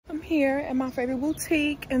here at my favorite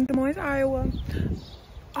boutique in Des Moines, Iowa,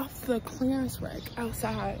 off the clearance rack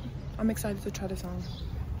outside. I'm excited to try this on.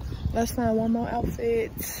 Let's find one more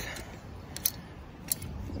outfit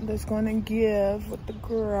that's going to give what the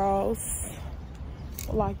girls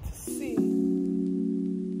would like to see.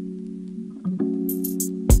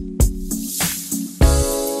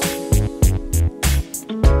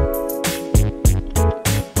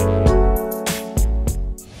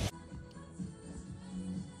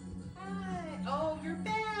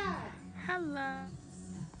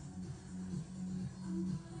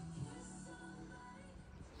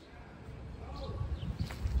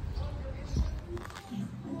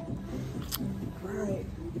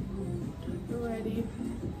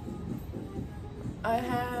 I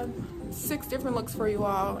have 6 different looks for you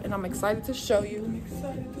all, and I'm excited to show you. I'm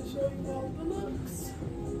excited to show you all the looks.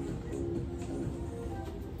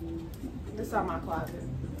 This is my closet.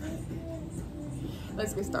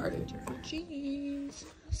 Let's get started. Jeans.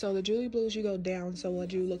 So the Julie Blues, you go down. So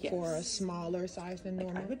would you look for a smaller size than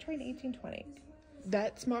normal? I would try an 18-20.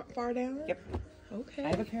 That far down? Yep. Okay. I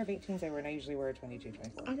have a pair of 18s I wear, and I usually wear a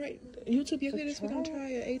 22-24. All right, YouTube, you this. We're gonna try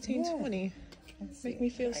an 18-20. Yeah. Make me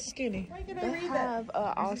feel skinny. They have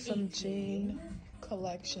an awesome jean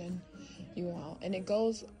collection, you all, and it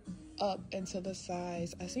goes up into the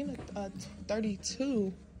size. I seen a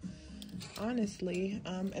 32, honestly,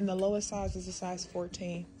 and the lowest size is a size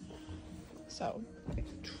 14. So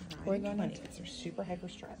we're gonna. They're super hyper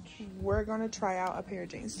stretch. We're gonna try out a pair of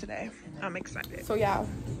jeans today. I'm excited. So yeah,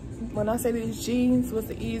 when I say these jeans was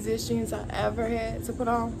the easiest jeans I ever had to put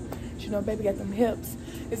on, you know, baby got them hips.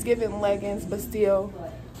 It's giving leggings, but still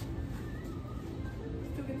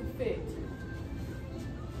get the fit.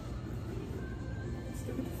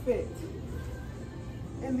 Still get the fit.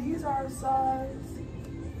 And these are a size.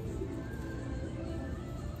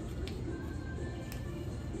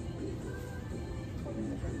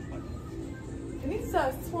 And these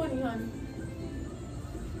size 20, honey.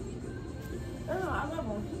 Oh, I love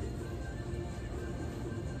them.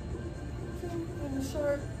 And the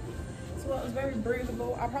shirt. So it's very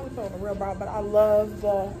breathable. I probably put on a real bra, but I love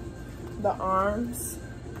the arms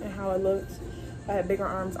and how it looks. If I had bigger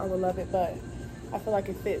arms, I would love it, but I feel like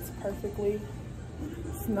it fits perfectly.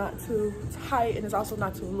 It's not too tight, and it's also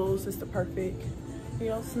not too loose. It's the perfect, you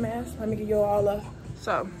know, smash. Let me give you all a.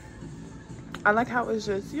 So I like how it's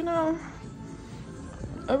just, you know,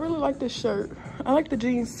 I really like this shirt. I like the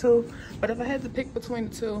jeans too, but if I had to pick between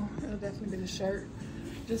the two, it'll definitely be the shirt.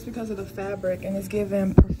 Just because of the fabric, and it's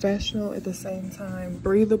giving professional at the same time,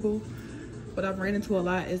 breathable. What I've ran into a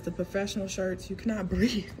lot is the professional shirts, you cannot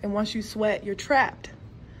breathe. And once you sweat, you're trapped.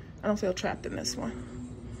 I don't feel trapped in this one.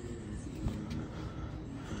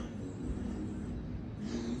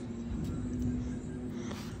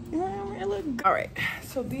 Yeah, it look good. All right,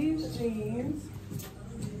 so these jeans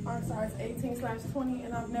are size 18/20,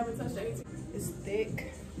 and I've never touched 18. It's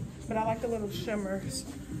thick, but I like the little shimmers.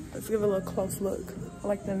 Let's give it a little close look. I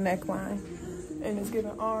like the neckline, and it's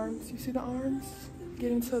giving arms. You see the arms?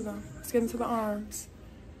 Get into them. Let's get into the arms.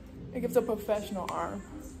 It gives a professional arm,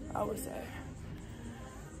 I would say.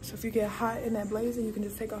 So if you get hot in that blazer, you can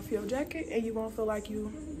just take off your jacket, and you won't feel like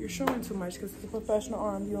you're showing too much because it's a professional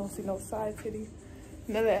arm. You don't see no side titty,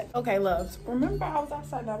 none of that. Okay, loves. Remember I was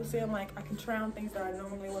outside and I was saying like I can try on things that I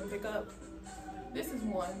normally wouldn't pick up. This is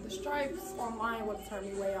one. The stripes online would turn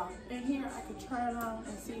me way off. And here I could try it on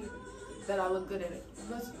and see that I look good in it.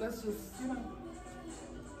 Let's just, you know.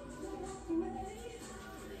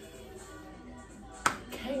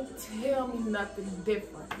 Can't tell me nothing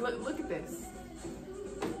different. Look at this.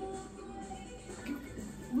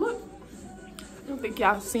 Look. I don't think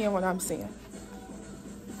y'all seeing what I'm seeing.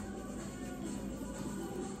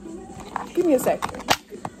 Give me a second.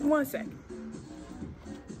 1 second.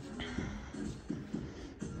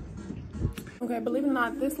 Okay, believe it or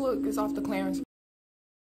not, this look is off the clearance.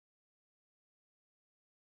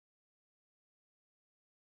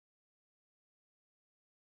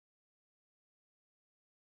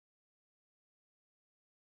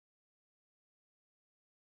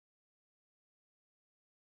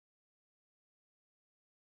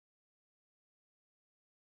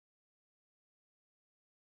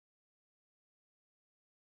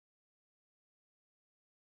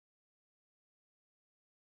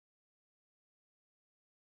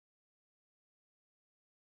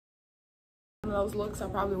 One of those looks I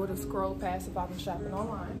probably would have scrolled past if I was shopping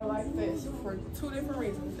online. I like this for 2 different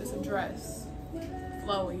reasons. It's a dress,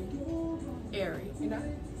 flowy, airy, you know?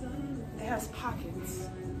 It has pockets.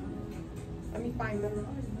 Let me find them.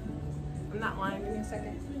 I'm not lying, give me a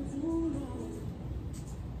second.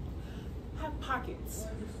 Have pockets.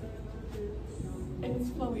 And it's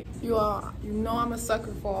flowy. You all, you know I'm a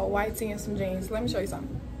sucker for a white tee and some jeans. Let me show you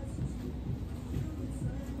something.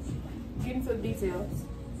 Get into the details.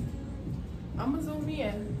 I'm gonna zoom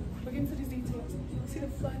in. Look into these details. See the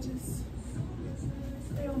fludges?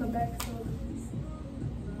 Stay on the back so.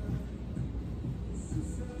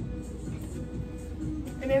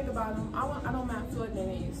 And at the bottom, I don't mind flooding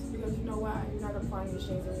in these because you know why? You're not gonna find these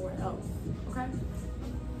jeans anywhere else. Okay?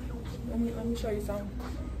 Let me show you something.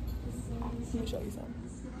 Let me show you something.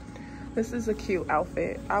 This is a cute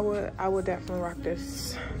outfit. I would definitely rock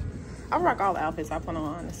this. I rock all the outfits I put on,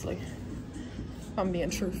 honestly. I'm being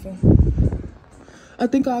truthful. I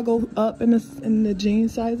think I'll go up in the jean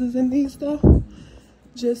sizes in these though,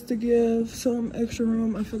 just to give some extra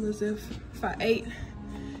room. I feel as if I ate,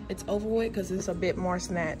 it's over with because it's a bit more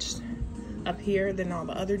snatched up here than all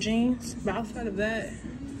the other jeans. But outside of that,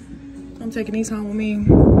 I'm taking these home with me.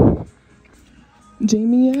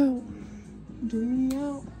 Dream me out. Dream me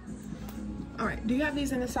out. All right, do you have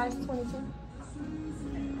these in the size 22?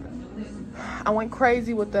 I went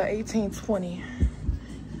crazy with the 18-20.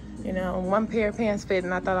 You know, one pair of pants fit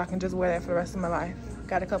and I thought I can just wear that for the rest of my life.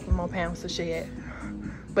 Got a couple more pounds to shed.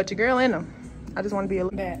 But your girl in them. I just want to be a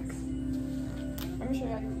little back. Let me show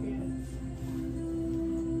you how these pants.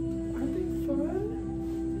 Aren't they fun?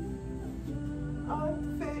 I like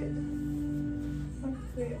the fit. I like the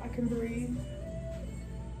fit. I can breathe.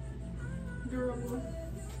 Durable.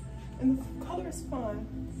 And the color is fun.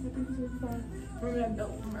 I think this is fun. Remember that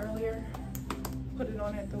belt from earlier? Put it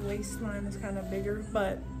on at the waistline. It's kind of bigger,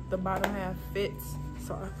 but the bottom half fits.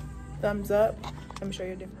 So thumbs up. Let me show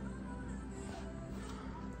you a different.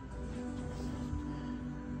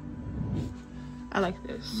 I like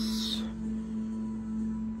this.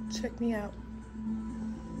 Check me out.